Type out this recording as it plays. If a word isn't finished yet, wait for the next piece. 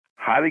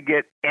how to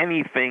get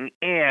anything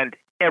and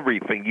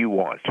everything you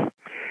want.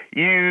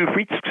 You've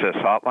reached Success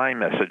Hotline,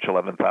 message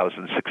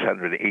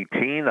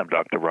 11,618. I'm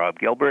Dr. Rob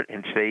Gilbert,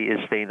 and today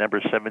is day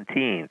number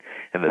 17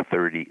 in the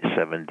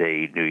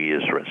 37-day New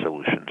Year's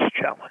Resolutions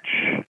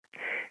Challenge.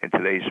 And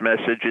today's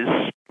message is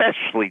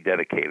specially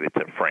dedicated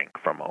to Frank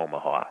from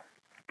Omaha.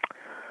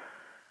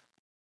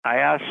 I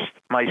asked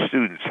my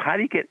students, how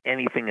do you get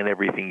anything and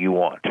everything you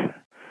want?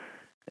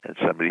 And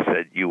somebody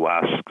said, you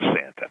ask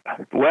Santa.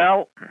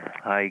 Well,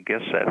 I guess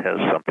that has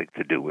something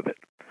to do with it.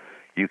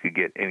 You could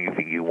get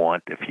anything you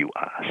want if you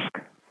ask.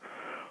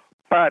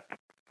 But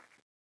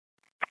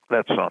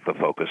that's not the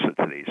focus of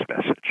today's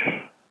message.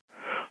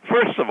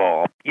 First of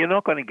all, you're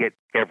not going to get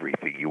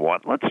everything you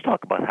want. Let's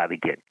talk about how to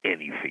get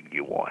anything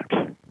you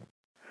want.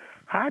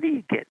 How do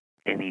you get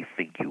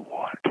anything you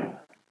want?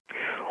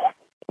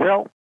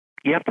 Well,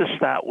 you have to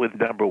start with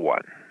number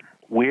one.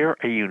 Where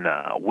are you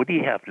now? What do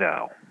you have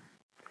now?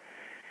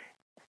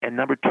 And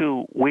number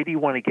two, where do you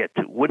want to get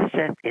to? What is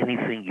that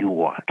anything you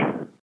want?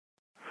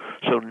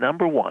 So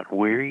number one,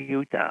 where are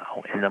you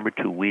now? And number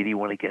two, where do you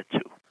want to get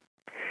to?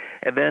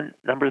 And then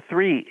number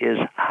three is,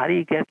 how do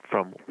you get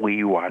from where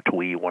you are to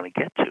where you want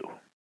to get to?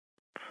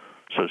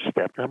 So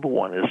step number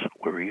one is,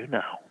 where are you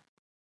now?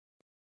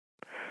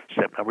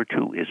 Step number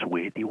two is,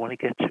 where do you want to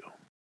get to?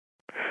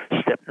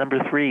 Step number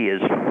three is,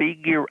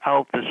 figure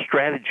out the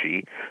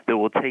strategy that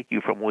will take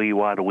you from where you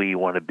are to where you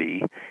want to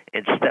be.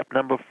 And step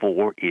number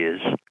four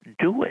is,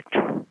 do it.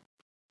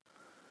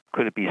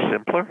 Could it be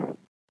simpler?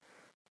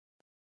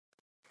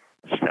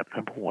 Step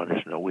number one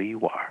is, know where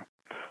you are.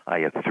 I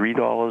have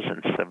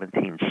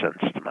 $3.17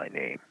 to my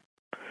name.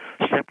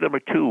 Step number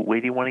two, where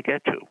do you want to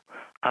get to?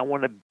 I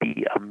want to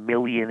be a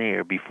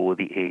millionaire before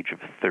the age of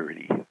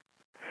 30.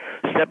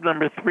 Step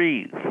number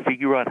three,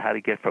 figure out how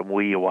to get from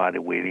where you are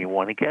to where you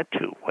want to get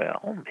to.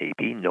 Well,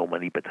 maybe no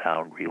money but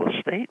down real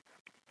estate.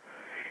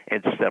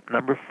 And step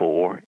number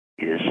four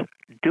is,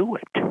 do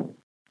it.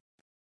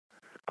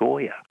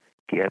 Goya,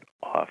 get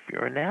off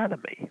your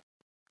anatomy.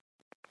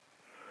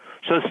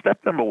 So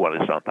step number one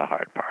is not the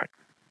hard part.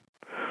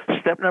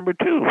 Step number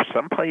two,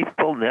 some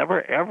people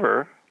never,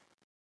 ever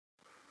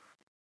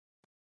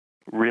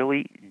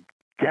really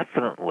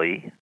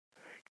definitely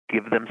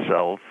give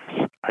themselves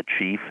a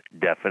chief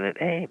definite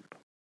aim.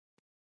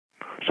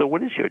 So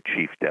what is your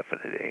chief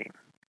definite aim?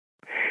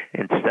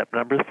 And step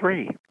number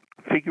three,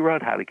 figure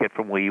out how to get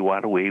from where you are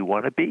to where you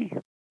want to be.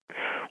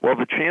 Well,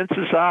 the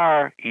chances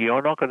are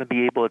you're not going to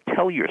be able to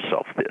tell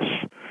yourself this.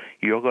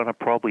 You're going to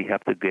probably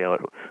have to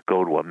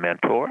go to a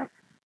mentor,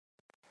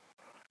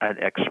 an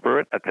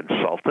expert, a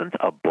consultant,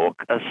 a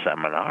book, a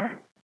seminar.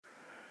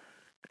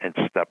 And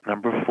step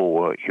number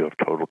four, you have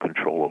total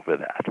control over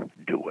that.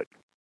 Do it.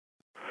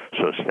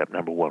 So step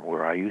number one,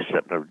 where are you?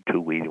 Step number two,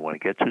 where do you want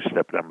to get to?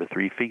 Step number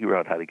three, figure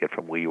out how to get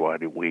from where you are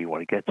to where you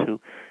want to get to.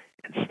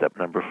 And step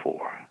number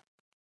four,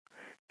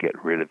 get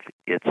rid of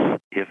its,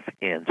 if,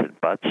 ands, and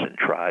buts, and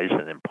tries,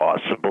 and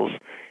impossibles,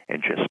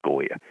 and just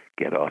Goya.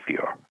 Get off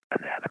your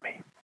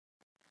anatomy.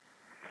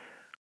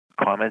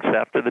 Comments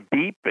after the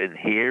beep, and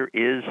here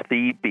is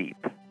the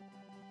beep.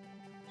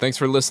 Thanks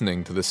for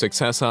listening to the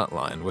Success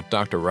Hotline with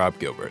Dr. Rob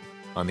Gilbert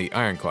on the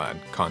Ironclad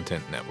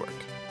Content Network.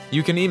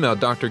 You can email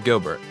Dr.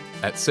 Gilbert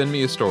at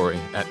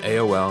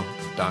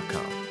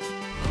sendmeastory@aol.com.